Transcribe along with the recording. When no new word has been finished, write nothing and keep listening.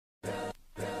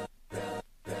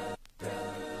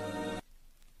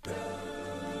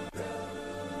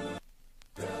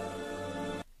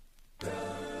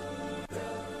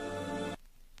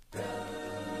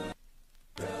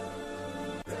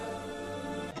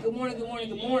Good morning, good morning,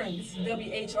 good morning. This is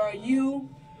WHRU.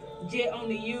 Jet on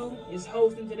the U is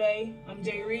hosting today. I'm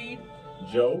Jay Reed.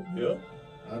 Joe, yeah.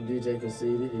 I'm DJ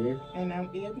Conceited here. And I'm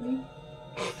Ebony.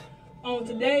 On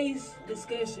today's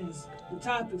discussions, the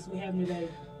topics we have today,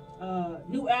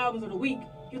 new albums of the week,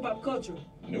 hip-hop culture.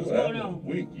 New album of the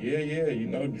week. Yeah. You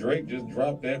know, Drake just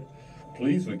dropped that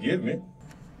Please Forgive Me.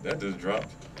 That just dropped.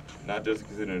 Not just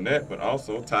considering that, but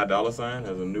also Ty Dolla $ign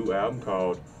has a new album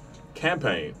called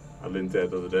Campaign. I listened to that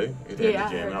the other day. It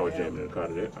had me jamming. I was jamming in the car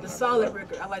today. The solid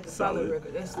record. I like the solid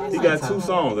record. He got two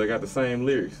songs that got the same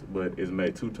lyrics, but it's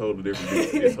made two totally different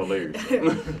beats. It's hilarious.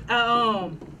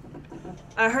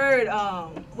 I heard,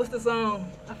 what's the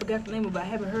song? I forgot the name of it, but I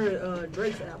haven't heard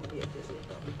Drake's album yet.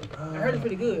 I heard it's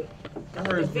pretty good. I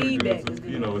heard it's pretty feedback good. is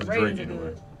good. You know, it's Drake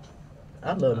anyway.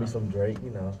 I love me some Drake, you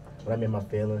know, when I'm in my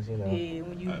feelings, you know. Yeah,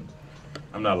 when you...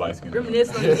 I'm not light-skinned.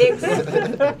 Reminisce on your ex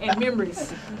and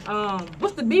memories.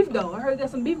 What's the beef though? I heard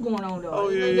there's some beef going on though. Oh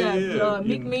yeah.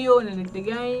 Meek Mill and the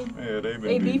game. Yeah, they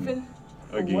beefing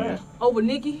again over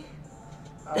Nicki.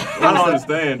 I don't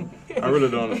understand. I really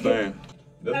don't understand.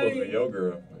 That's supposed to be your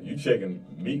girl. You checking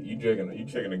Meek? You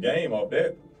checking the game off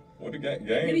that? What the game?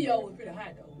 The video was pretty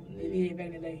hot though. They did back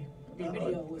in the day. The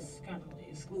video was kind of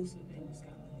exclusive. It was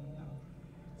kind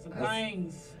of some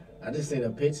things. I just seen a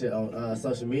picture on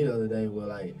social media the other day where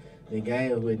like the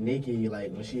game with Nicki,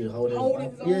 like when she was holding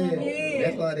his arm. Yeah,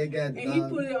 that's why they got. And he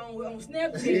put it on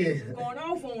Snapchat, going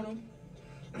off on him.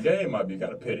 Game might be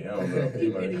kind of petty. I don't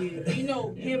know. You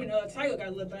know, him and Tiger got a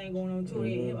little thing going on too.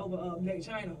 Him over Black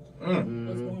China.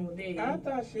 What's going on with that? I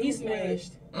thought he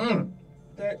smashed.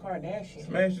 That Kardashian.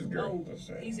 Smashed his girl.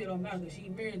 No, he said on Malcolm she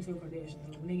married to a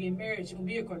Kardashian. So when they get married, she gonna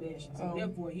be a Kardashian. So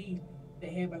therefore they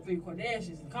had about 3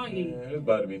 Kardashians and Kanye. Yeah, it's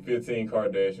about to be 15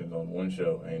 Kardashians on one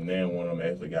show, and then one of them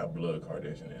actually got blood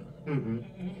Kardashian in them.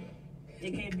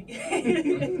 It can't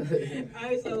be. All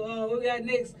right, so what we got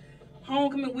next?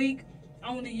 Homecoming week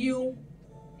on the U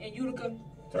in Utica.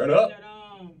 Turn up. We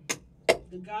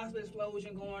got the gospel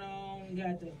explosion going on. We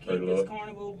got the Campus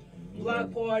Carnival,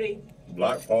 block party.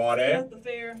 Health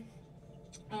fair.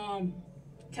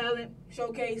 Talent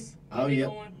showcase. Oh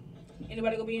yeah.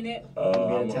 Anybody gonna be in that?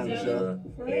 I'm gonna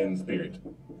be there in spirit.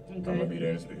 Okay. I'm gonna be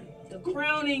there in spirit. The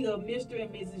crowning of Mr.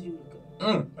 and Mrs. Utica.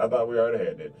 I thought we already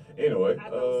had that. Anyway. I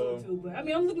thought so too, but I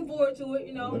mean, I'm looking forward to it,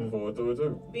 you know. Looking forward to it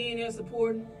too. Being there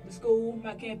supporting the school,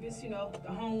 my campus, you know,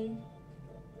 the home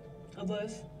of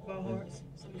us, of our hearts.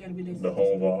 So we gotta be there. The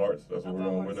home of our hearts. That's what we're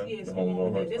going with now. Yes, the home of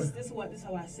our hearts. This is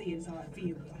how I see it. This is how I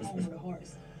feel. The home of the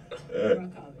hearts.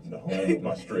 The home of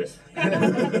my stress.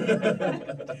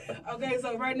 Okay,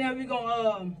 so right now we're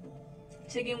gonna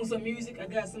check in with some music. I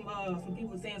got some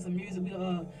people saying some music.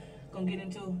 We're gonna get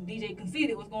into DJ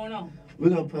Conceited. What's going on?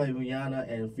 We're gonna play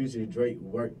Rihanna and Future Drake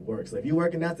work. So if you're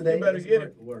working out today, you better get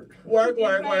it. Work. Work.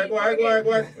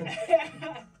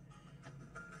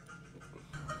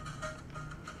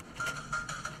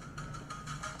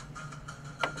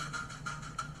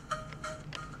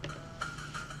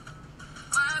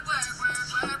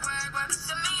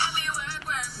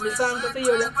 Miss Sandra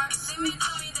Fiora.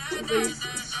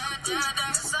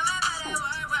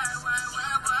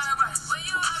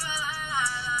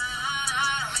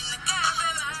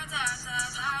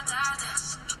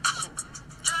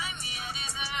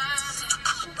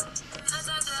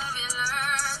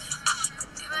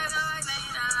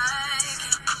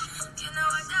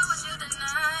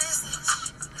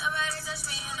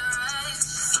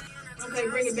 Okay,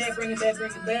 bring it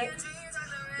back.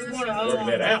 We wanna working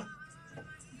that out.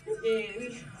 Yeah,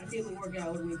 I did the workout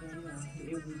every weekend.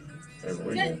 Every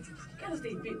weekend. Gotta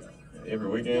stay fit though. Every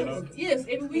weekend though? Yes,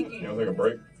 every weekend. You don't take a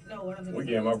break? No, I don't take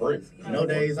weekend, my breaks. No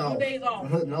days off. No days off.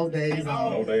 No days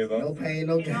off. No days off. No pain,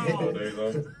 no gain. No days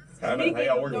off. How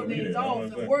y'all working with me then?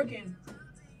 I'm working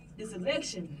this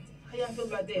election. How y'all feel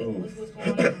about that? What's going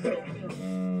on? How y'all feel?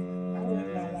 I would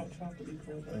not like Trump to be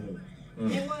president.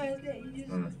 And why is that? You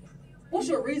just... What's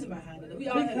your reason behind it? We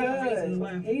all because have reasons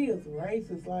why. He is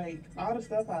racist. Like, all the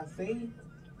stuff I see,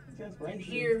 just racist.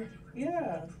 Here.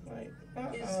 Yeah. Like,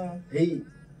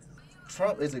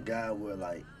 Trump is a guy where,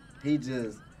 like, he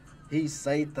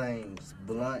say things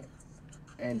blunt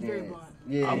and very then... blunt.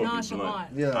 Yeah. Nonchalant.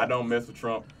 Yeah. I don't mess with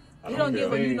Trump. He don't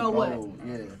give a you know what.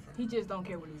 Yeah. He just don't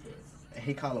care what he says. And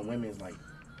he calling women, like,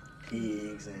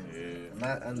 pigs and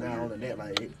not only that,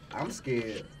 like I'm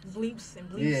scared. Bleeps and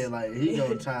bleeps. Yeah, like he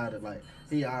gonna try to like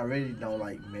he already don't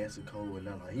like Mexico and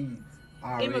nothing. Like he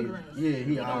already immigrants. Yeah,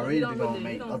 he already don't gonna really,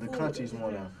 make other countries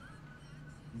wanna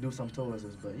do something towards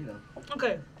us, but you know.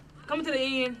 Okay, coming to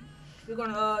the end, we're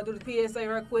gonna do the PSA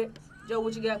right quick. Joe,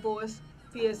 what you got for us?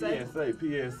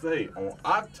 PSA. On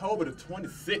October the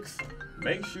 26th,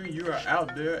 make sure you are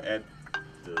out there at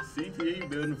the CTE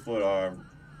building for our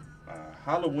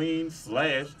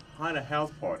Halloween/haunted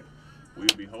house party. We'll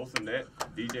be hosting that.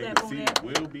 DJ Conceited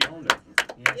will be on that.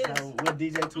 Yeah, so what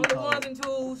DJ Two on the ones and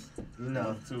twos. You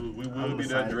know. We will be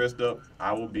there dressed up.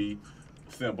 I will be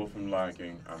Simba from Lion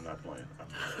King. I'm not playing.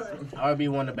 I'll be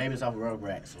one of the babies off of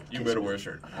Rugrats. So you better wear a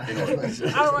shirt.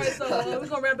 All right, so we're going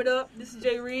to wrap it up. This is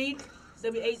Jay Reed,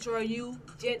 WHRU,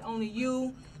 Jet on the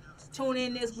U. Tune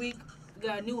in this week. We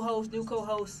got a new host, new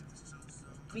co-host.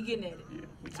 We getting at it. Yeah,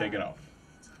 we taking off.